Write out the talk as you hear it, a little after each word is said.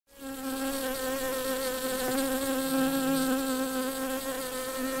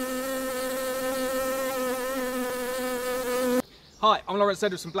Hi, I'm Lawrence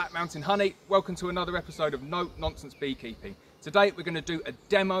Edwards from Black Mountain Honey. Welcome to another episode of No Nonsense Beekeeping. Today we're going to do a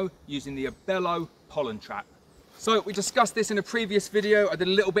demo using the Advisable pollen trap. So we discussed this in a previous video. I did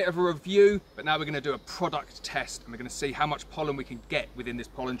a little bit of a review, but now we're going to do a product test and we're going to see how much pollen we can get within this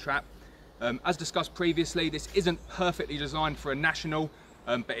pollen trap. As discussed previously, this isn't perfectly designed for a national,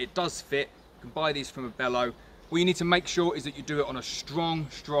 but it does fit. You can buy these from Advisable. What you need to make sure is that you do it on a strong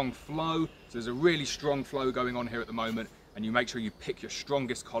flow. So there's a really strong flow going on here at the moment, and you make sure you pick your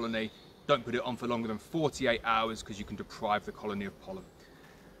strongest colony. Don't put it on for longer than 48 hours because you can deprive the colony of pollen.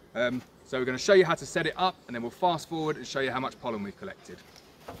 So we're going to show you how to set it up, and then we'll fast forward and show you how much pollen we've collected.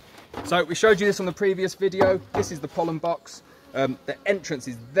 So we showed you this on the previous video. This is the pollen box. The entrance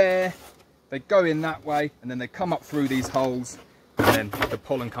is there. They go in that way, and then they come up through these holes, and then the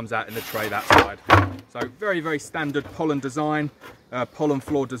pollen comes out in the tray that side. So very standard pollen design, pollen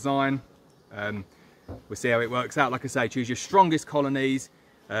floor design. We'll see how it works out. Like I say, choose your strongest colonies,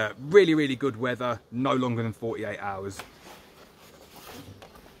 really good weather, no longer than 48 hours.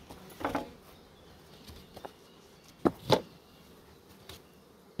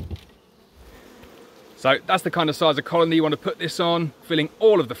 So that's the kind of size of colony you want to put this on, filling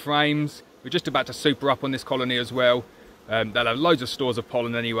all of the frames. We're just about to super up on this colony as well. They'll have loads of stores of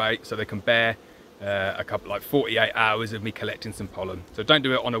pollen anyway, so they can bear a couple, like 48 hours of me collecting some pollen. So don't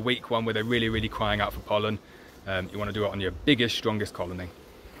do it on a weak one where they're really crying out for pollen. You want to do it on your biggest, strongest colony.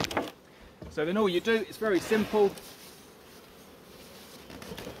 So then all you do, it's very simple.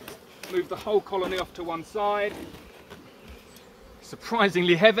 Move the whole colony off to one side.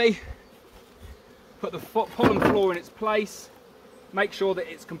 Surprisingly heavy. Put the pollen floor in its place. Make sure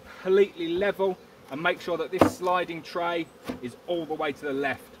that it's completely level, and make sure that this sliding tray is all the way to the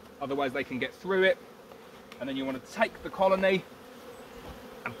left. Otherwise they can get through it. And then you want to take the colony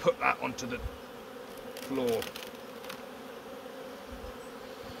and put that onto the floor.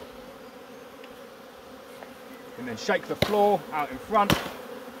 And then shake the floor out in front.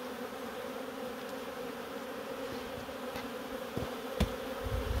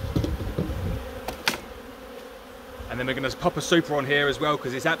 And then we're going to pop a super on here as well,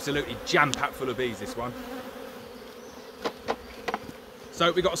 because it's absolutely jam-packed full of bees, this one.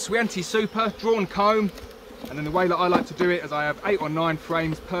 So we've got a Swianti super, drawn comb, and then the way that I like to do it is I have 8 or 9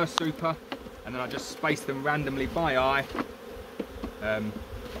 frames per super, and then I just space them randomly by eye,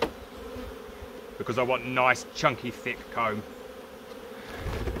 because I want nice, chunky, thick comb.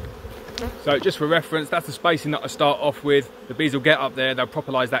 So just for reference, that's the spacing that I start off with. The bees will get up there, they'll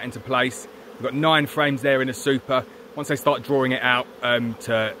propolise that into place. We've got 9 frames there in a super. Once they start drawing it out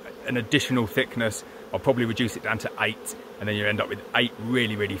to an additional thickness, I'll probably reduce it down to 8, and then you end up with 8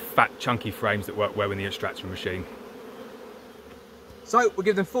 really fat, chunky frames that work well in the extraction machine. So we'll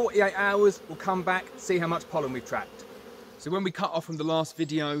give them 48 hours, we'll come back, see how much pollen we've trapped. So when we cut off from the last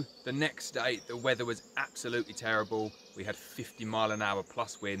video, the next day the weather was absolutely terrible. We had 50-mile-an-hour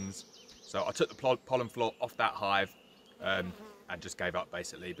plus winds. So I took the pollen floor off that hive and just gave up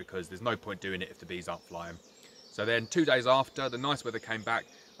basically, because there's no point doing it if the bees aren't flying. So then 2 days after, the nice weather came back,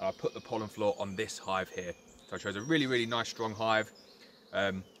 I put the pollen floor on this hive here. So I chose a really nice strong hive,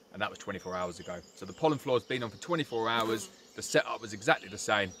 and that was 24 hours ago. So the pollen floor has been on for 24 hours. The setup was exactly the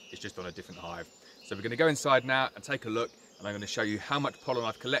same, it's just on a different hive. So we're going to go inside now and take a look, and I'm going to show you how much pollen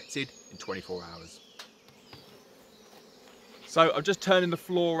I've collected in 24 hours. So I'm just turning the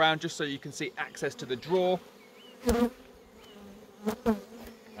floor around just so you can see access to the drawer. And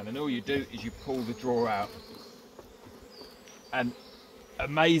then all you do is you pull the drawer out. And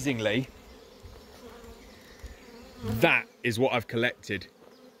amazingly, that is what I've collected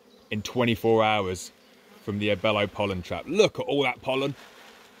in 24 hours from the Advisable pollen trap. Look at all that pollen.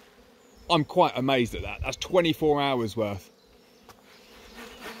 I'm quite amazed at that. That's 24 hours worth.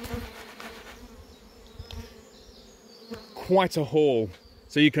 Quite a haul.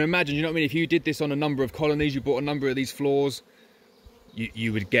 So you can imagine, you know what I mean, if you did this on a number of colonies, you bought a number of these floors,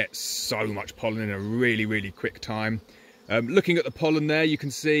 you would get so much pollen in a really quick time. Looking at the pollen there, you can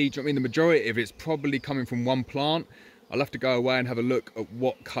see, do you know what I mean, the majority of it's probably coming from one plant. I'll have to go away and have a look at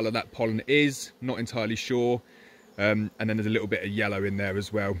what colour that pollen is, not entirely sure. And then there's a little bit of yellow in there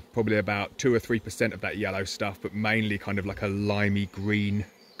as well, probably about 2 or 3% of that yellow stuff, but mainly kind of like a limey green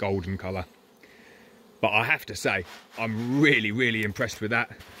golden colour. But I have to say, I'm really impressed with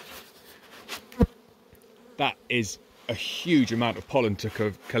that. That is a huge amount of pollen to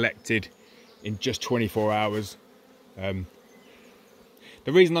have collected in just 24 hours.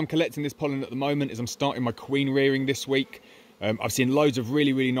 The reason I'm collecting this pollen at the moment is I'm starting my queen rearing this week. I've seen loads of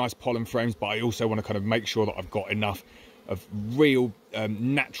really nice pollen frames, but I also want to kind of make sure that I've got enough of real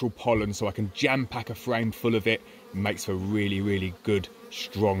natural pollen so I can jam pack a frame full of it makes for really, really good,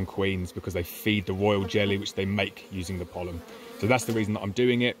 strong queens because they feed the royal jelly, which they make using the pollen. So that's the reason that I'm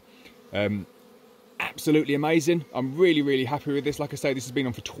doing it. Absolutely amazing. I'm really, really happy with this. Like I say, this has been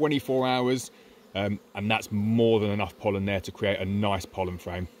on for 24 hours, and that's more than enough pollen there to create a nice pollen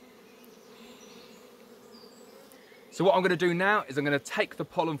frame. So what I'm going to do now is I'm going to take the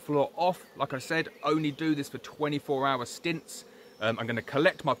pollen floor off. Like I said, only do this for 24-hour stints. I'm going to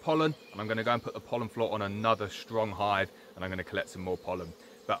collect my pollen, and I'm going to go and put the pollen floor on another strong hive, and I'm going to collect some more pollen.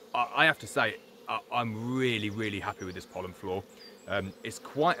 But I have to say, I'm really, really happy with this pollen floor. It's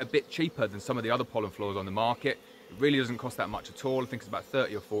quite a bit cheaper than some of the other pollen floors on the market. It really doesn't cost that much at all. I think it's about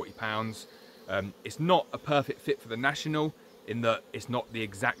 30 or 40 pounds. It's not a perfect fit for the National, in that it's not the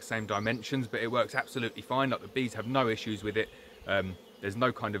exact same dimensions, but it works absolutely fine. Like, the bees have no issues with it. There's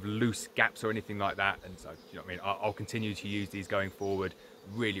no kind of loose gaps or anything like that, and so, you know what I mean, I'll continue to use these going forward.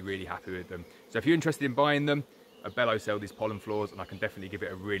 Really, really happy with them. So if you're interested in buying them, Abello sell these pollen floors, and I can definitely give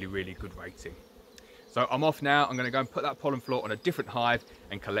it a really, really good rating. So I'm off now. I'm going to go and put that pollen floor on a different hive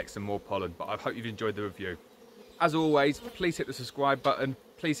and collect some more pollen, but I hope you've enjoyed the review. As always, please hit the subscribe button,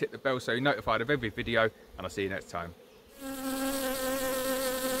 please hit the bell so you're notified of every video, and I'll see you next time.